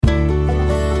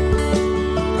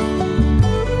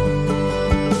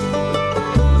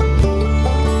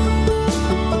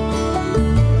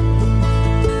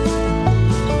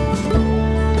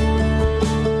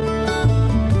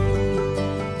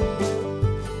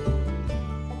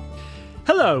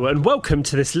Hello and welcome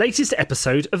to this latest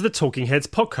episode of the Talking Heads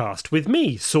podcast with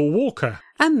me, Saul Walker.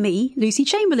 And me, Lucy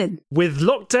Chamberlain. With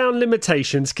lockdown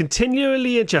limitations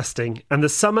continually adjusting and the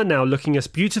summer now looking us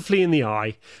beautifully in the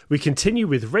eye, we continue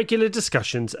with regular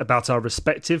discussions about our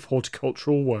respective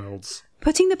horticultural worlds.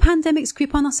 Putting the pandemic's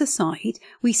grip on us aside,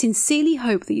 we sincerely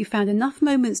hope that you found enough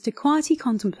moments to quietly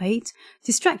contemplate,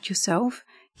 distract yourself,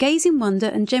 gaze in wonder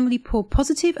and generally pour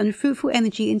positive and fruitful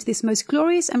energy into this most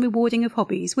glorious and rewarding of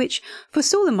hobbies, which, for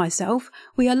Saul and myself,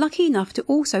 we are lucky enough to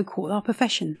also call our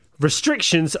profession.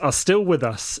 Restrictions are still with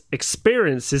us,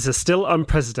 experiences are still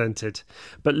unprecedented,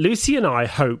 but Lucy and I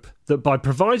hope that by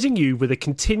providing you with a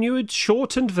continued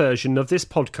shortened version of this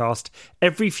podcast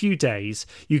every few days,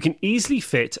 you can easily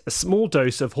fit a small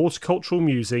dose of horticultural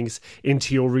musings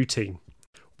into your routine.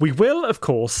 We will, of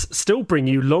course, still bring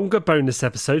you longer bonus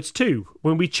episodes too,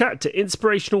 when we chat to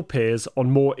inspirational peers on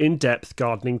more in-depth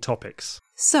gardening topics.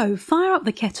 So fire up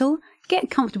the kettle, get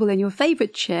comfortable in your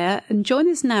favourite chair and join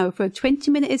us now for a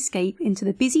 20-minute escape into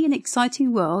the busy and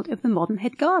exciting world of the modern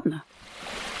head gardener.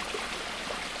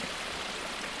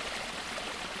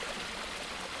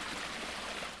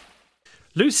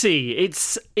 Lucy,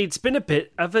 it's been a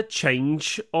bit of a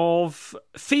change of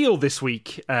feel this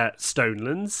week at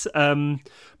Stonelands,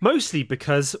 mostly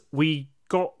because we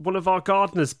got one of our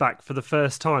gardeners back for the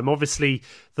first time. Obviously,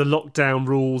 the lockdown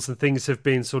rules and things have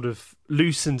been sort of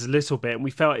loosened a little bit, and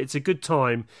we felt it's a good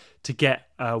time to get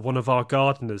one of our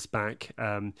gardeners back.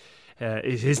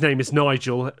 His name is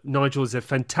Nigel. Nigel is a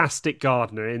fantastic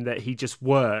gardener in that he just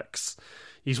works.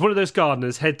 He's one of those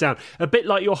gardeners, head down. A bit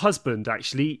like your husband,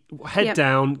 actually. Head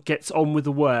down, gets on with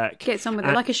the work. Gets on with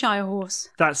it, like a Shire horse.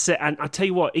 That's it. And I tell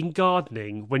you what, in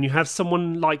gardening, when you have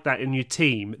someone like that in your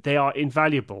team, they are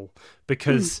invaluable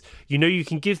because, you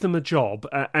can give them a job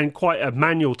and quite a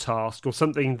manual task or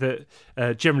something that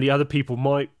generally other people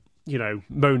might,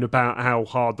 moan about how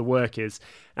hard the work is.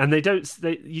 And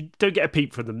you don't get a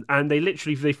peep from them. And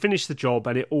they finish the job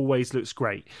and it always looks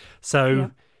great. So... Yeah.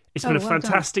 It's been a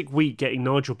fantastic week getting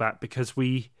Nigel back because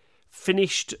we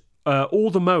finished all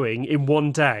the mowing in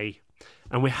one day,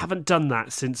 and we haven't done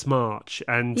that since March.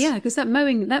 And yeah, because that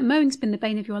mowing's been the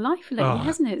bane of your life lately,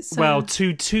 hasn't it? So... Well,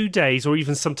 two days, or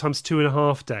even sometimes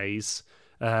 2.5 days,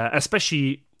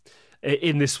 especially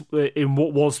in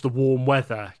what was the warm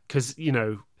weather, because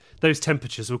those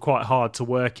temperatures were quite hard to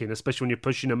work in, especially when you're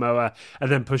pushing a mower and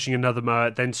then pushing another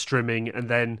mower, then strimming, and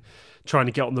then trying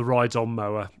to get on the ride-on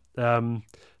mower.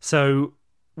 So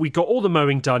we got all the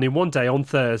mowing done in one day on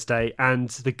Thursday, and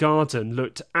the garden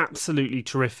looked absolutely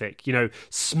terrific.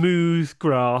 Smooth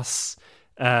grass,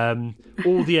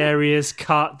 all the areas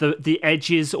cut, the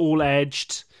edges all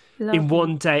edged. Lovely. In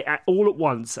one day, all at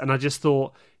once. And I just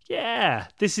thought, yeah,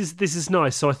 this is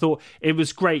nice. So I thought it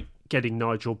was great getting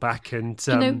Nigel back. And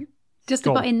just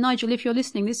about in Nigel, if you're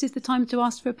listening, this is the time to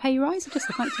ask for a pay rise. I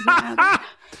just like to get out there.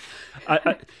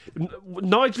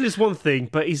 Nigel is one thing,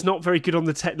 but he's not very good on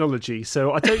the technology,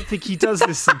 so I don't think he does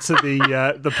listen to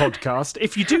the podcast.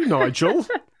 If you do, Nigel,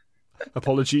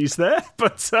 apologies there,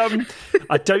 but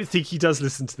I don't think he does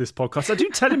listen to this podcast. I do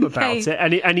tell him about it,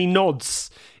 and he nods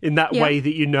in that way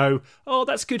that oh,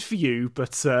 that's good for you,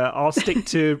 but I'll stick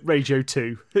to Radio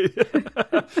 2.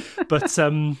 But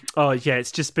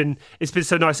it's been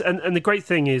so nice, and the great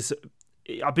thing is,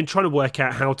 I've been trying to work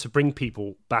out how to bring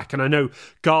people back, and I know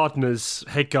gardeners,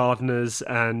 head gardeners,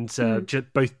 and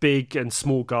both big and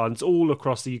small gardens all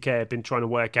across the UK have been trying to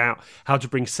work out how to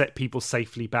bring people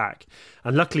safely back.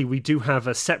 And luckily, we do have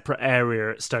a separate area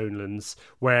at Stonelands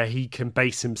where he can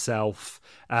base himself.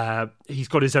 He's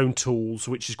got his own tools,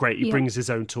 which is great. He brings his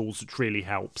own tools, which really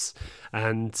helps.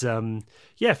 And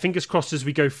fingers crossed as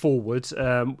we go forward.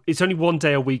 It's only one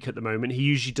day a week at the moment. He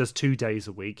usually does 2 days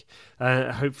a week.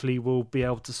 Hopefully we'll be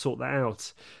able to sort that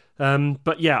out.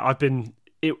 But yeah,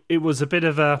 it was a bit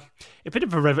of a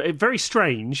very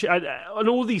strange, and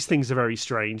all these things are very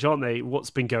strange, aren't they?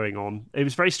 What's been going on? It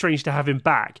was very strange to have him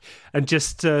back and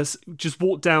just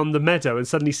walk down the meadow and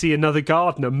suddenly see another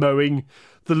gardener mowing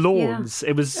the lawns.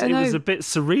 It was a bit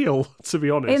surreal, to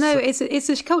be honest. It's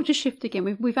a culture shift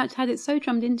again. We've had it so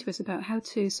drummed into us about how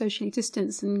to socially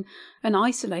distance and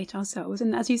isolate ourselves.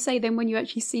 And as you say, then when you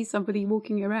actually see somebody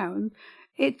walking around,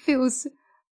 it feels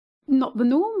not the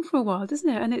norm for a while, doesn't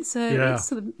it? And it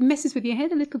sort of messes with your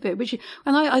head a little bit.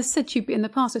 And I said to you in the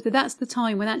past that that's the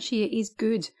time when actually it is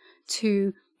good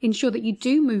to ensure that you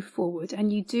do move forward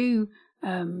and you do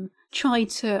try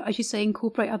to, as you say,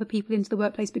 incorporate other people into the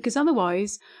workplace, because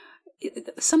otherwise,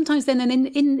 sometimes then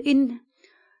an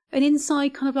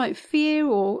inside kind of like fear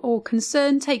or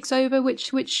concern takes over,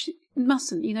 which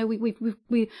mustn't. You know,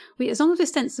 we as long as we're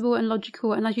sensible and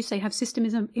logical, and as you say, have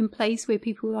systems in place where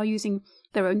people are using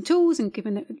their own tools and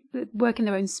work in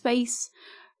their own space,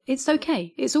 it's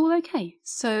okay. It's all okay.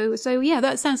 So yeah,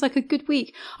 that sounds like a good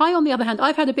week. On the other hand,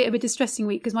 I've had a bit of a distressing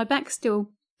week because my back's still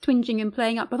twinging and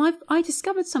playing up. But I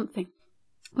discovered something,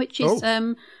 which is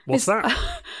what's that?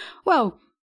 Well,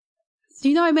 do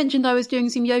you know I mentioned I was doing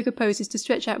some yoga poses to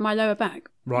stretch out my lower back?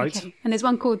 Right. Okay. And there's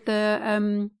one called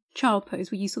the child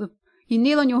pose where you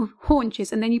kneel on your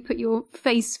haunches and then you put your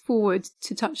face forward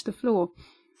to touch the floor.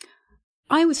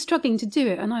 I was struggling to do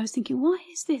it and I was thinking, why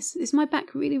is this? Is my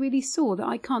back really, really sore that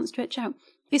I can't stretch out?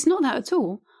 It's not that at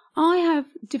all. I have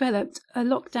developed a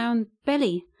lockdown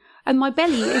belly and my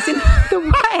belly is in the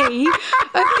way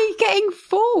of me getting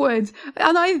forward.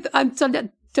 And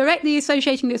I'm directly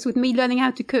associating this with me learning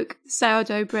how to cook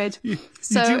sourdough bread. You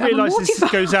do realise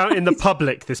this goes out in the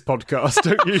public, this podcast,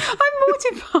 don't you? I'm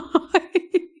mortified.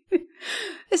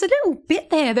 There's a little bit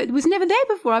there that was never there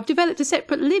before. I've developed a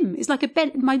separate limb. It's like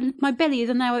my belly is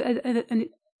now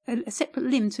a separate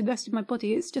limb to the rest of my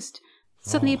body. It's just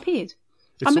suddenly appeared.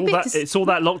 It's all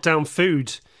that lockdown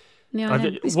food. Yeah,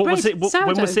 what was it?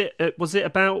 When was it? Was it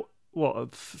about a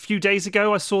few days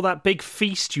ago? I saw that big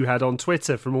feast you had on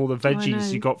Twitter from all the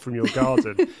veggies you got from your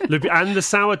garden, and the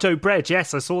sourdough bread.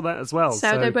 Yes, I saw that as well.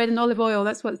 Sourdough bread and olive oil.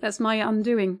 That's my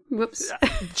undoing. Whoops.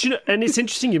 Do you know, and it's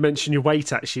interesting you mention your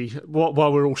weight actually.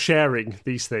 While we're all sharing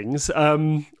these things,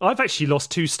 I've actually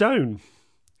lost 2 stone.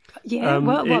 Yeah,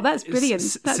 well, that's brilliant.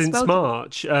 Since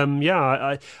March. I'm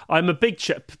a big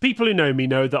chap. People who know me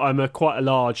know that I'm quite a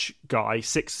large guy,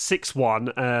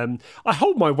 6'1". I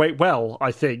hold my weight well,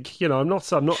 I think. You know, I'm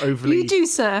not overly. You do,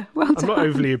 sir. Well done. I'm not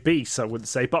overly obese, I wouldn't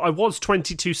say, but I was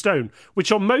 22 stone,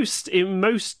 which in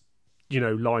most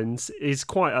lines is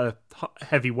quite a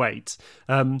heavy weight.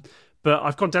 But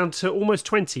I've gone down to almost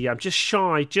 20. I'm just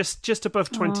shy, just above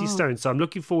 20 stone. So I'm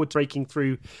looking forward to breaking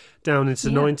through down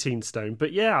into 19 stone.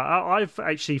 But yeah, I've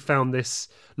actually found this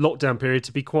lockdown period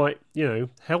to be quite,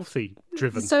 healthy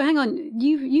driven. So hang on,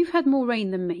 you've had more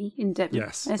rain than me in Devon.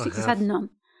 Yes, Essex has had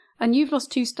none. And you've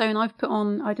lost 2 stone. I've put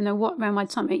on, I don't know what, around my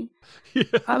tummy. Yeah.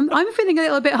 I'm feeling a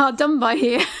little bit hard done by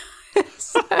here.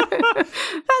 So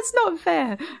that's not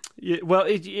fair. Yeah, well,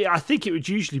 I think it would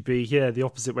usually be the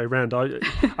opposite way around.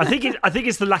 I think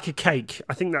it's the lack of cake.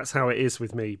 I think that's how it is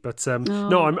with me. But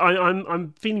no,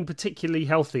 I'm feeling particularly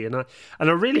healthy, and I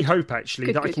really hope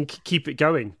actually that I can keep it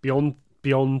going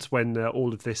beyond when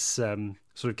all of this sort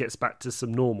of gets back to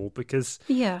some normal. Because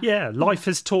life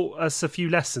has taught us a few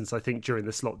lessons, I think, during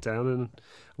this lockdown, and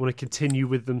I want to continue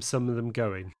with some of them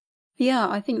going. Yeah,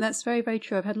 I think that's very, very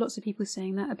true. I've had lots of people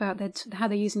saying that about how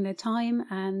they're using their time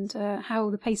and how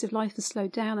the pace of life has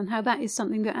slowed down and how that is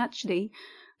something that actually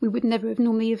we would never have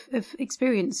normally have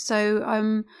experienced. So,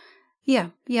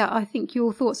 I think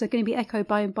your thoughts are going to be echoed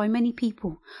by many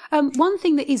people. One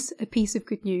thing that is a piece of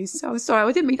good news. I'm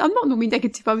sorry, I'm not normally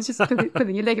negative. I was just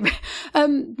pulling your leg a bit.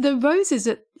 The roses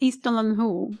at East London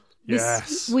Hall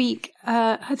this week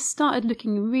have started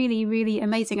looking really, really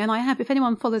amazing. And if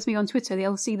anyone follows me on Twitter,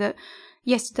 they'll see that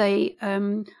yesterday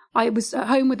I was at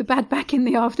home with a bad back in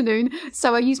the afternoon,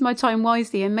 so I used my time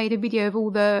wisely and made a video of all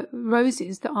the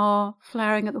roses that are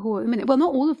flowering at the hall at the minute. Well,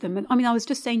 not all of them. I mean, I was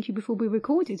just saying to you before we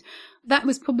recorded, that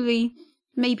was probably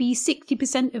maybe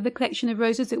 60% of the collection of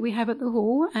roses that we have at the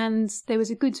hall, and there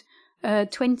was a good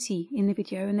 20 in the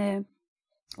video, and they're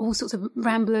all sorts of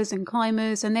ramblers and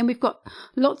climbers. And then we've got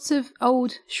lots of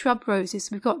old shrub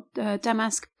roses. We've got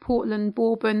damask, Portland,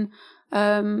 Bourbon,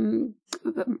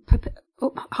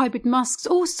 hybrid musks,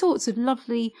 all sorts of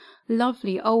lovely,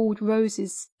 lovely old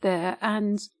roses there.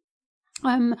 And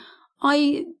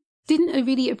I didn't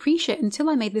really appreciate until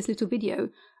I made this little video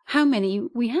how many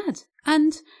we had.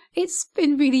 And it's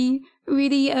been really,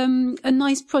 really a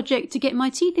nice project to get my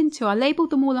teeth into. I labelled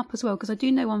them all up as well, because I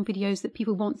do know on videos that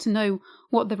people want to know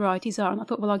what the varieties are. And I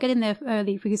thought, well, I'll get in there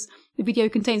early because the video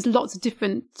contains lots of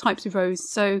different types of rose.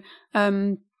 So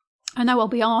I know I'll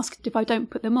be asked if I don't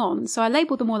put them on. So I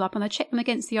labelled them all up and I checked them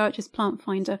against the Archer's Plant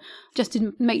Finder just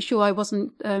to make sure I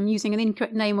wasn't using an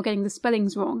incorrect name or getting the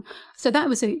spellings wrong. So that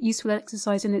was a useful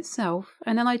exercise in itself.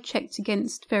 And then I checked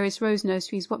against various rose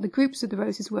nurseries what the groups of the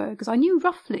roses were, because I knew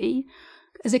roughly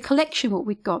as a collection what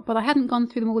we'd got, but I hadn't gone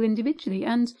through them all individually.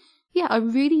 And yeah, I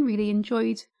really, really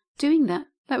enjoyed doing that.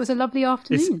 That was a lovely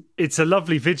afternoon. It's a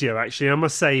lovely video, actually. I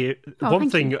must say, one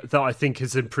thing that I think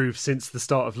has improved since the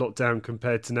start of lockdown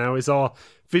compared to now is our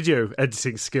video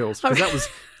editing skills. Because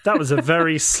that was a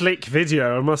very slick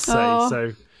video, I must say.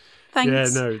 So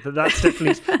Thanks. Yeah, no, that's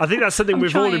definitely. I think that's something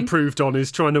we've all trying. improved on, is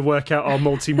trying to work out our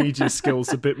multimedia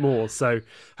skills a bit more. So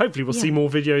hopefully we'll see more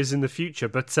videos in the future.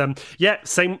 But same at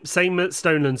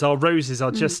Stonelands. Our roses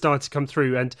are just starting to come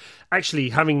through, and actually,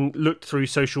 having looked through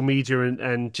social media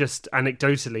and just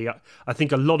anecdotally, I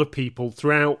think a lot of people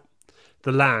throughout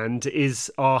the land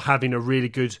are having a really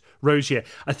good rose year.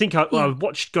 I think I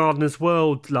watched Gardener's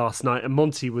World last night, and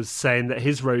Monty was saying that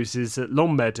his roses at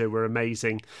Longmeadow were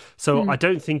amazing. So I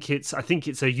think it's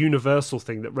a universal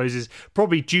thing that roses,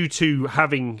 probably due to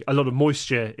having a lot of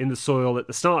moisture in the soil at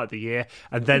the start of the year,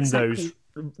 and then those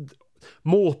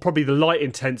more, probably the light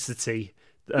intensity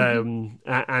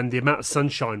and the amount of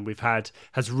sunshine we've had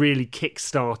has really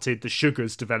kick-started the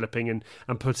sugars developing and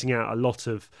putting out a lot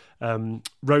of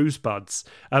rose buds.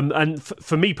 And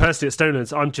for me personally at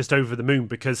Stonelands, I'm just over the moon,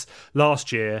 because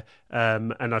last year,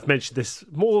 and I've mentioned this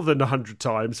more than 100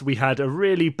 times, we had a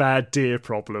really bad deer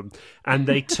problem, and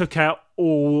they took out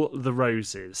all the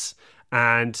roses,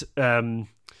 and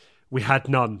we had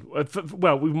none.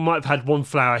 Well, we might have had one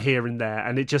flower here and there,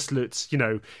 and it just looked,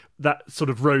 that sort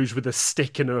of rose with a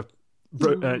stick and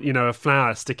a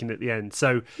flower sticking at the end.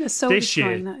 So this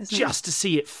year, just to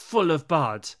see it full of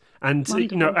bud and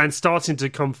and starting to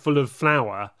come full of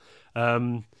flower,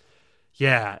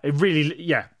 it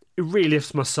really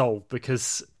lifts my soul,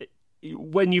 because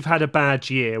when you've had a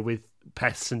bad year with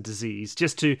pests and disease,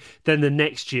 just to then the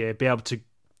next year be able to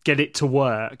get it to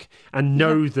work and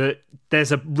know that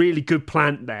there's a really good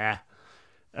plant there.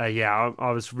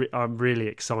 I'm really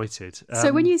excited.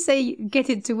 So when you say get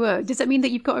it to work, does that mean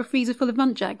that you've got a freezer full of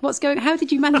muntjac? How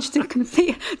did you manage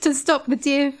to stop the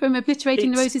deer from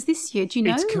obliterating the roses this year? Do you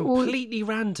know? It's completely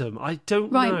random. I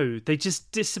don't know. They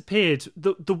just disappeared.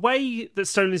 The way that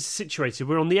Stonelands is situated,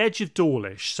 we're on the edge of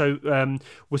Dawlish, so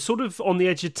we're sort of on the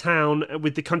edge of town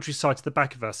with the countryside to the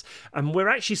back of us, and we're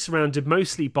actually surrounded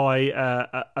mostly by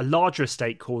a larger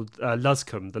estate called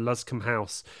Luscombe, the Luscombe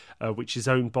House, which is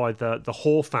owned by the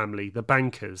Hall family, the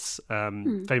bankers,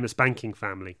 famous banking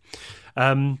family.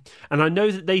 And I know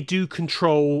that they do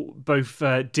control both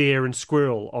deer and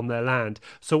squirrel on their land.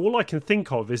 So all I can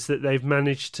think of is that they've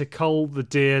managed to cull the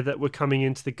deer that were coming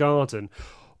into the garden,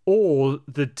 or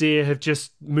the deer have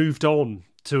just moved on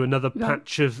to another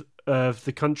patch of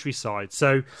the countryside.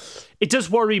 So it does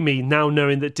worry me now,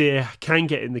 knowing that deer can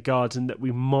get in the garden, that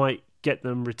we might get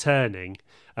them returning.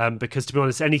 Because to be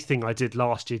honest, anything I did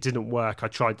last year didn't work. I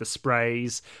tried the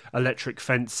sprays, electric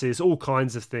fences, all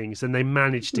kinds of things, and they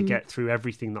managed to get through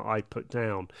everything that I put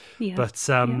down. Yeah. But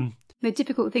they're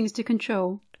difficult things to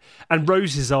control. And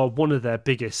roses are one of their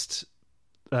biggest,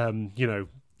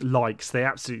 likes. They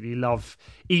absolutely love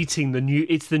eating the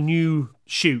new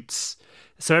shoots.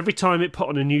 So every time it put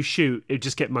on a new shoot, it would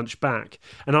just get munched back.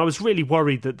 And I was really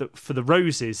worried that for the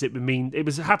roses, it would mean,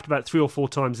 it happened about 3 or 4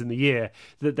 times in the year,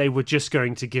 that they were just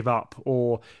going to give up,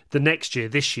 or the next year,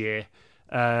 this year,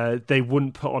 they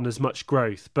wouldn't put on as much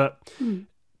growth. But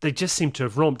they just seem to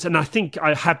have romped. And I think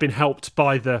I have been helped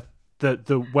by the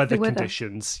weather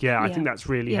conditions. Yeah, I think that's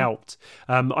really helped.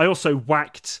 I also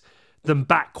whacked them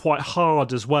back quite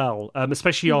hard as well,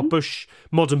 especially our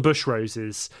modern bush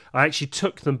roses. I actually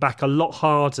took them back a lot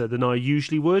harder than I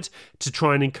usually would, to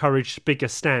try and encourage bigger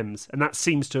stems, and that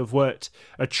seems to have worked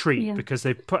a treat, because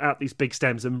they've put out these big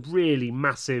stems and really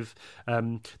massive,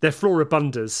 they're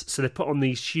floribundas, so they put on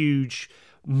these huge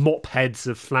mop heads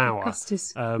of flower.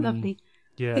 Clusters. Lovely.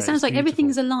 Yeah, it sounds like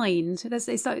everything's aligned.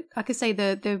 It's like I say,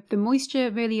 the moisture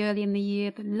really early in the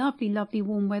year, the lovely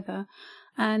warm weather,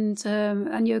 and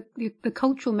the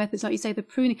cultural methods, like you say, the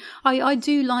pruning. I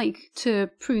do like to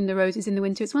prune the roses in the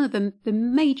winter. It's one of the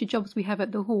major jobs we have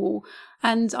at the Hall,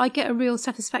 and I get a real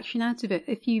satisfaction out of it.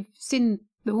 If you've seen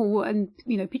the Hall and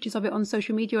pictures of it on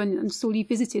social media and saw you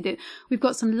visited it, we've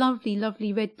got some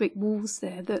lovely red brick walls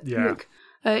there that look.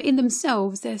 In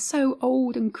themselves, they're so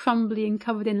old and crumbly and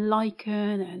covered in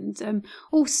lichen and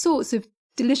all sorts of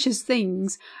delicious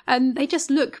things, and they just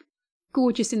look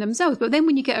gorgeous in themselves. But then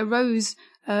when you get a rose,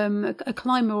 a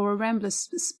climber or a rambler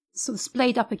sort of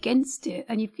splayed up against it,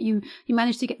 and you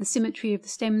manage to get the symmetry of the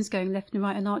stems going left and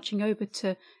right and arching over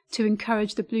to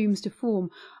encourage the blooms to form.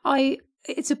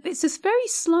 It's a very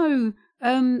slow,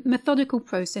 methodical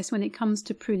process when it comes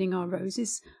to pruning our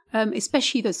roses,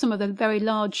 especially some of the very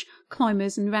large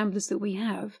climbers and ramblers that we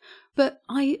have. But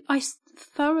I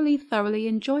thoroughly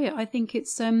enjoy it. I think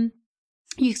it's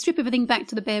you strip everything back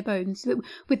to the bare bones.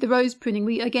 With the rose pruning,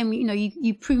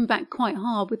 you prune back quite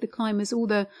hard with the climbers. All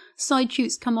the side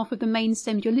shoots come off of the main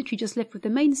stem. You're literally just left with the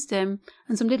main stem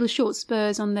and some little short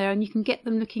spurs on there, and you can get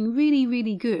them looking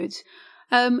really good.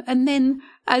 And then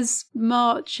as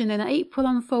March and then April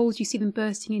unfolds, you see them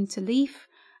bursting into leaf.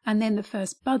 and then the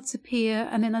first buds appear,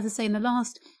 and then, as I say, in the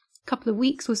last couple of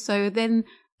weeks or so, then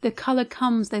the colour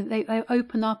comes, they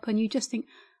open up, and you just think,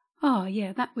 oh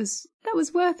yeah, that was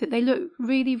worth it. They look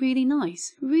really, really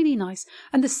nice, really nice.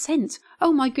 And the scent,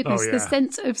 oh my goodness, the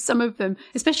scent of some of them,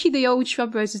 especially the old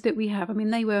shrub roses that we have. I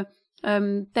mean,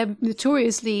 they're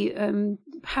notoriously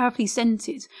powerfully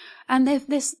scented, and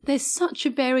there's such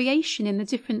a variation in the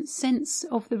different scents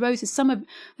of the roses.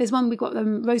 There's one we've got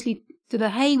Rosalie de la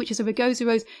Haye, which is a rugosa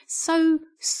rose, so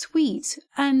sweet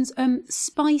and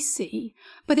spicy,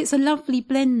 but it's a lovely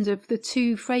blend of the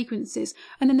two fragrances.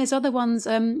 And then there's other ones.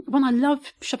 One I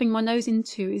love shoving my nose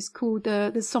into is called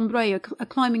the Sombrero, a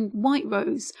climbing white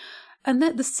rose, and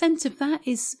the scent of that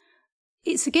is,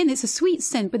 it's a sweet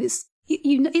scent, but it's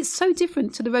so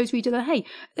different to the Rosalie de la Haye.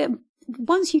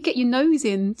 Once you get your nose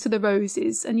into the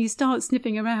roses and you start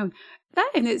sniffing around,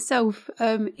 that in itself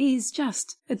is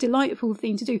just a delightful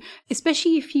thing to do,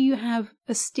 especially if you have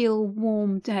a still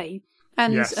warm day.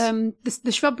 And yes.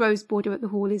 The shrub rose border at the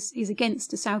hall is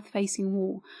against a south-facing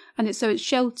wall, and it's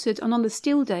sheltered. And on the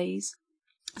still days,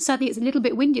 sadly, it's a little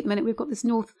bit windy at the minute. We've got this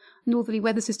northerly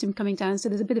weather system coming down, so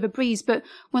there's a bit of a breeze. But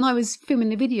when I was filming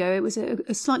the video, it was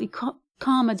a slightly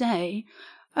calmer day.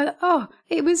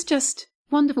 It was just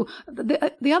wonderful.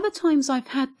 The other times I've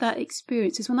had that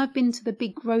experience is when I've been to the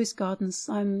big rose gardens.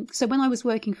 So when I was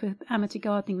working for Amateur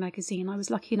Gardening magazine, I was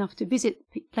lucky enough to visit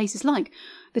places like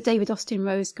the David Austin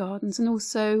Rose Gardens, and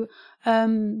also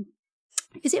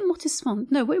is it Mottisfont?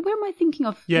 No, where am I thinking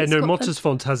of? Yeah,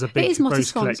 Mottisfont has a big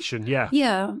rose collection.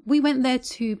 Yeah, we went there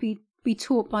to be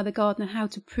taught by the gardener how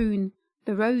to prune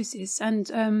the roses,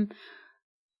 and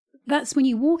that's when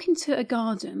you walk into a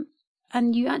garden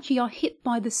and you actually are hit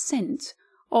by the scent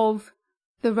of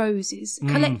the roses.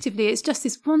 Collectively, it's just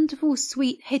this wonderful,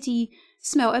 sweet, heady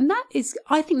smell. And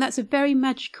I think that's a very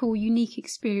magical, unique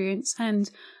experience.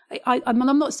 And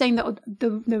I'm not saying that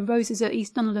the roses at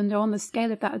East Dunderland are on the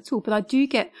scale of that at all, but I do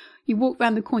you walk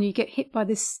around the corner, you get hit by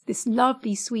this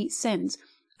lovely, sweet scent.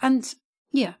 And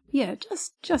yeah,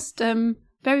 just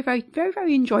very, very, very,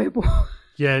 very enjoyable.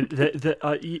 Yeah,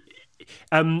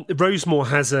 Rosemore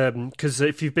has because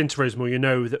if you've been to Rosemore, you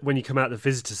know that when you come out of the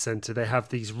visitor centre, they have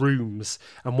these rooms,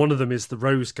 and one of them is the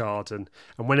rose garden.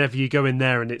 And whenever you go in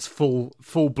there and it's full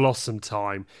blossom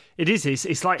time,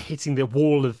 it's like hitting the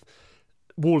wall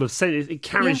of scent. It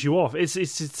carries you off.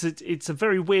 It's a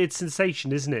very weird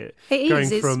sensation, isn't it?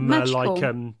 It's from magical.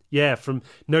 From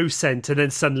no scent and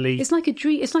then suddenly it's like a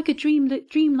dream. It's like a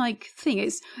dreamlike thing.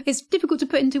 It's difficult to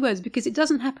put into words because it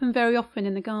doesn't happen very often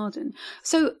in the garden.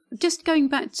 So just going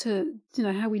back to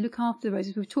how we look after the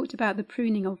roses, we've talked about the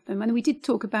pruning of them, and we did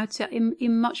talk about it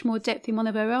in much more depth in one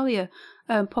of our earlier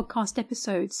podcast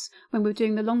episodes when we were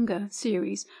doing the longer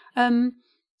series.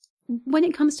 When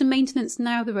it comes to maintenance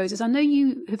now, the roses, I know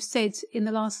you have said in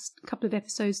the last couple of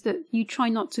episodes that you try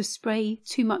not to spray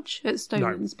too much at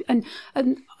Stonelands. No.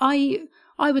 And I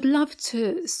would love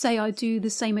to say I do the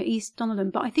same at East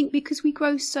Dunderland, but I think because we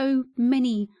grow so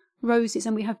many roses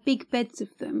and we have big beds of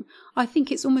them, I think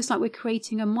it's almost like we're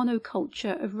creating a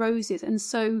monoculture of roses. And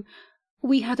so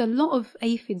we had a lot of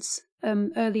aphids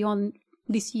early on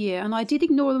this year, and I did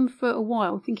ignore them for a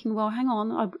while, thinking, well, hang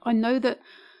on, I know that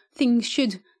things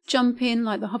should jump in,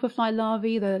 like the hoverfly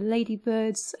larvae, the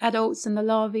ladybirds, adults, and the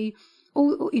larvae,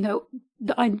 all the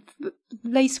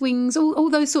lacewings, all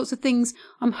those sorts of things.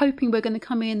 I'm hoping we're going to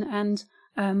come in and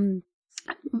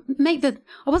make I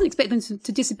wasn't expecting them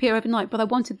to disappear overnight, but I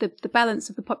wanted the balance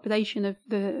of the population of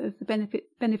the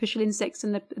beneficial insects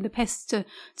and the pests to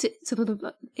sort of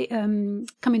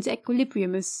come into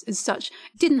equilibrium as such.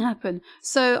 It didn't happen,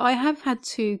 so I have had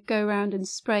to go around and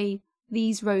spray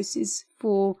these roses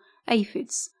for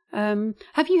aphids.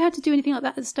 Have you had to do anything like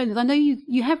that at Stonelands? I know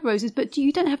you have roses, but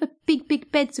you don't have big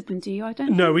beds of them, do you?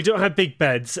 No, we don't have big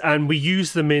beds, and we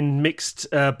use them in mixed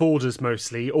borders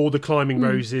mostly, or the climbing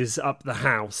roses up the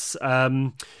house.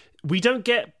 We don't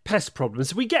get pest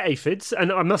problems. We get aphids,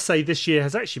 and I must say this year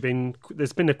has actually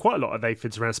there's been quite a lot of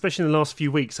aphids around, especially in the last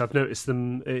few weeks. I've noticed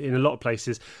them in a lot of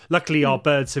places. Luckily, our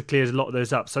birds have cleared a lot of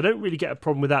those up, so I don't really get a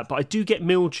problem with that, but I do get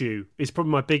mildew. It's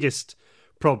probably my biggest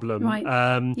problem,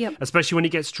 right. Yep. Especially when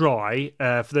it gets dry.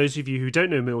 For those of you who don't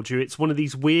know mildew, it's one of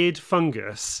these weird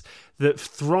fungus that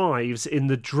thrives in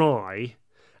the dry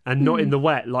and not in the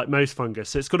wet like most fungus.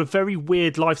 So it's got a very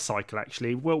weird life cycle,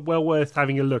 actually. Well worth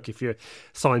having a look if you're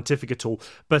scientific at all.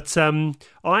 But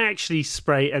I actually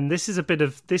spray, and this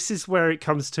is where it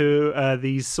comes to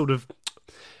these sort of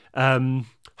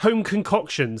home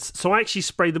concoctions. So I actually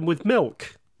spray them with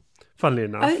milk, funnily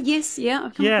enough. Oh, yes, yeah,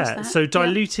 I've come across that. So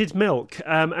diluted milk.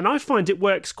 And I find it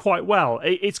works quite well.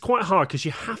 It's quite hard because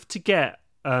you have to get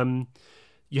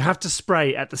you have to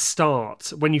spray at the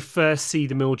start when you first see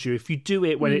the mildew. If you do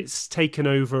it when it's taken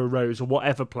over a rose or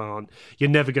whatever plant, you're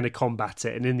never going to combat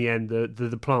it, and in the end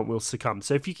the plant will succumb.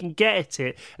 So if you can get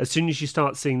it as soon as you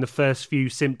start seeing the first few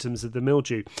symptoms of the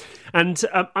mildew, and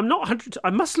I'm not 100, I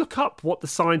must look up what the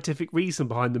scientific reason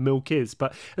behind the milk is,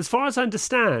 but as far as I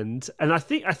understand, and I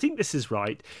think this is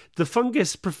right, the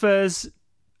fungus prefers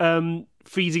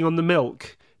feeding on the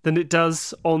milk than it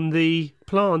does on the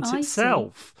plant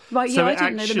itself. See. Right, yeah, so I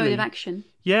didn't know the mode of action.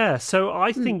 Yeah, so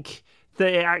I think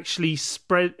that it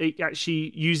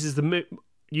actually uses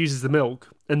the milk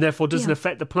and therefore doesn't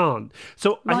affect the plant.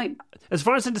 So as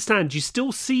far as I understand, you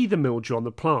still see the mildew on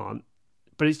the plant,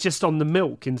 but it's just on the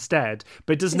milk instead.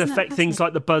 But it doesn't affect things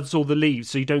like the buds or the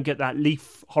leaves, so you don't get that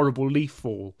horrible leaf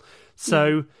fall.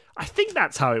 So I think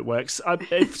that's how it works.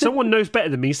 If someone knows better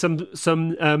than me, some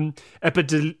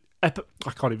I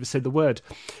can't even say the word.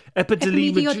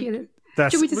 Epidemiologist. Do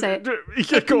you want me to say it?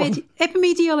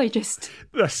 Epidemiologist.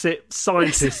 That's it.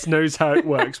 Scientist knows how it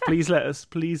works. Please let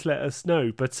us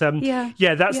know. But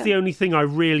that's the only thing I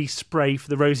really spray for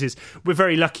the roses. We're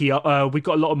very lucky. We've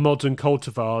got a lot of modern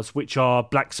cultivars which are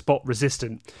black spot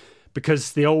resistant.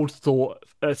 Because the old thought,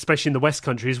 especially in the West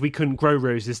Country, is we couldn't grow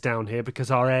roses down here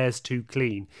because our air's too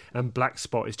clean and black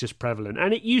spot is just prevalent.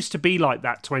 And it used to be like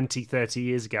that 20, 30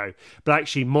 years ago. But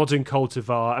actually, modern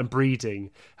cultivar and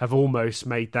breeding have almost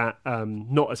made that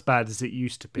not as bad as it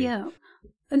used to be. Yeah.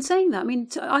 And saying that, I mean,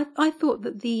 I thought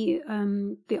that the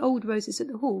old roses at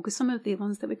the Hall, because some of the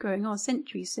ones that we're growing are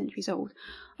centuries old,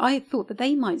 I thought that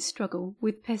they might struggle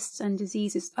with pests and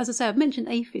diseases. As I say, I've mentioned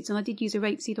aphids, and I did use a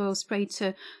rapeseed oil spray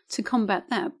to combat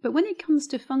that. But when it comes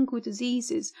to fungal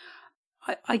diseases,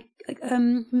 I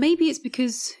maybe it's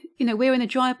because we're in a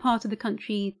drier part of the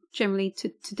country generally to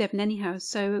Devon anyhow,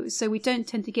 so we don't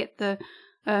tend to get the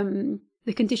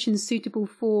conditions suitable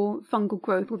for fungal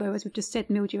growth. Although, as we've just said,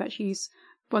 mildew actually is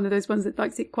one of those ones that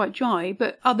likes it quite dry,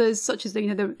 but others such as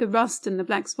the rust and the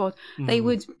black spot, they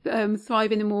would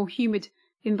thrive in a more humid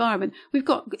environment.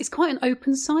 It's quite an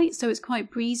open site, so it's quite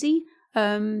breezy.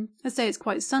 I say it's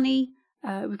quite sunny.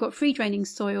 We've got free draining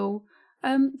soil.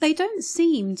 They don't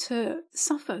seem to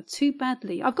suffer too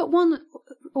badly. I've got one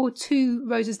or two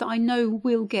roses that I know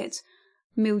will get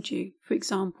mildew, for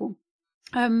example.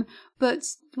 But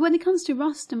when it comes to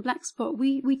rust and black spot,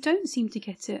 we don't seem to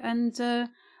get it. And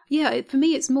for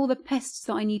me, it's more the pests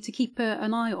that I need to keep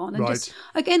an eye on. And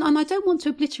and I don't want to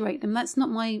obliterate them. That's not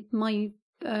my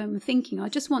thinking. I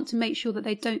just want to make sure that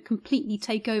they don't completely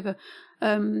take over,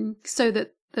 so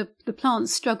that the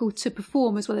plants struggle to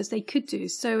perform as well as they could do.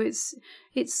 So it's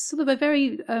sort of a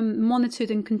very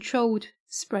monitored and controlled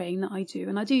spraying that I do.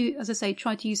 And I do, as I say,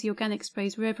 try to use the organic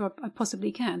sprays wherever I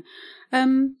possibly can.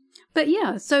 But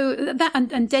yeah, so that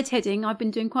and deadheading, I've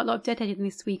been doing quite a lot of deadheading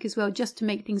this week as well, just to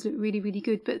make things look really, really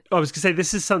good. But I was going to say,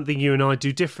 this is something you and I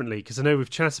do differently, because I know we've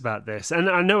chatted about this. And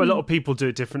I know a lot of people do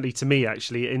it differently to me,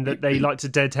 actually, in that they like to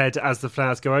deadhead as the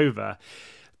flowers go over.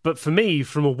 But for me,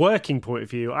 from a working point of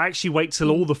view, I actually wait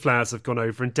till all the flowers have gone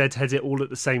over and deadhead it all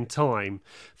at the same time.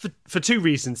 For two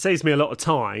reasons. It saves me a lot of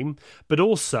time, but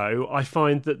also I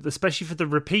find that, especially for the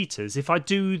repeaters, if I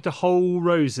do the whole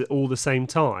rose at all the same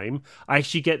time, I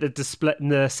actually get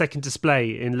the second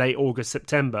display in late August,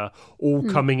 September, all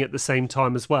coming at the same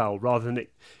time as well, rather than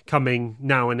it coming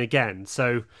now and again.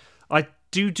 So I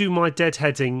do my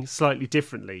deadheading slightly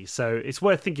differently, so it's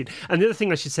worth thinking. And the other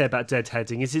thing I should say about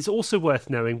deadheading is it's also worth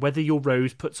knowing whether your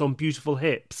rose puts on beautiful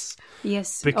hips.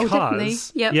 Yes, definitely.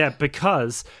 Yep. Yeah,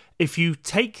 because if you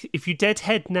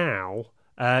deadhead now,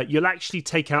 you'll actually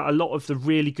take out a lot of the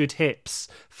really good hips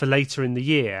for later in the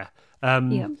year.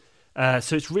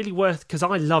 So it's really worth, because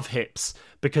I love hips,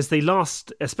 because they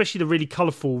last, especially the really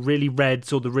colourful, really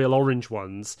reds or the real orange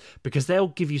ones, because they'll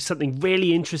give you something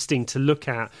really interesting to look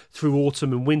at through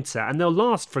autumn and winter, and they'll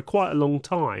last for quite a long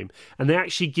time, and they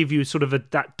actually give you sort of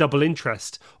that double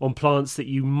interest on plants that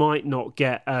you might not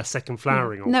get a second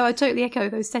flowering on. No, I totally echo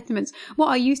those sentiments. What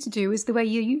I used to do was the way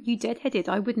you deadheaded.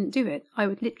 I wouldn't do it. I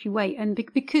would literally wait, and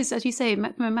because, as you say,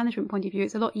 from a management point of view,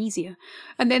 it's a lot easier.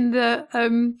 And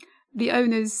then the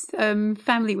owner's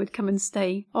family would come and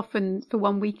stay often for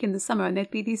 1 week in the summer, and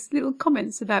there'd be these little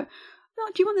comments about,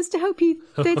 "Oh, do you want us to help you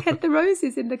deadhead the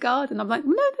roses in the garden?" I'm like,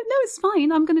 no, it's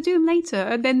fine. I'm going to do them later.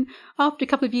 And then after a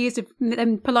couple of years of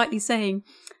them politely saying,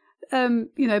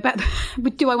 about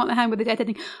do I want a hand with the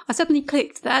deadheading, I suddenly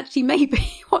clicked that actually maybe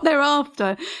what they're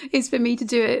after is for me to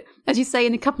do it, as you say,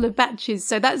 in a couple of batches.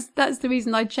 So that's the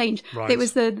reason I changed. Right. It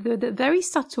was the very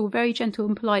subtle, very gentle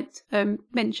and polite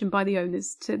mention by the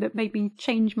owners that made me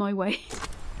change my way.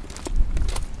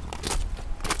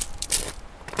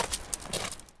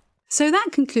 So that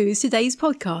concludes today's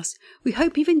podcast. We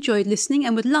hope you've enjoyed listening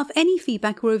and would love any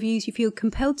feedback or reviews you feel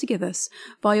compelled to give us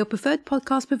via your preferred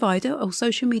podcast provider or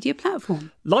social media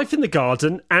platform. Life in the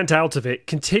garden and out of it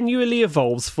continually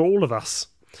evolves for all of us.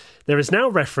 There is now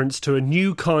reference to a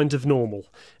new kind of normal,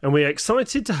 and we are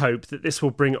excited to hope that this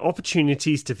will bring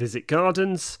opportunities to visit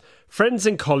gardens, friends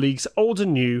and colleagues old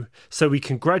and new, so we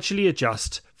can gradually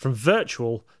adjust from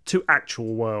virtual to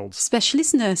actual worlds.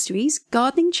 Specialist nurseries,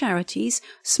 gardening charities,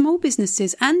 small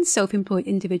businesses and self-employed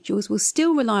individuals will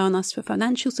still rely on us for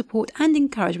financial support and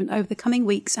encouragement over the coming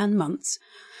weeks and months.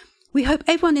 We hope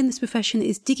everyone in this profession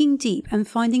is digging deep and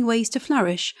finding ways to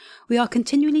flourish. We are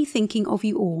continually thinking of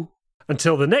you all.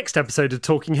 Until the next episode of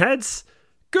Talking Heads,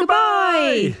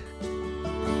 goodbye!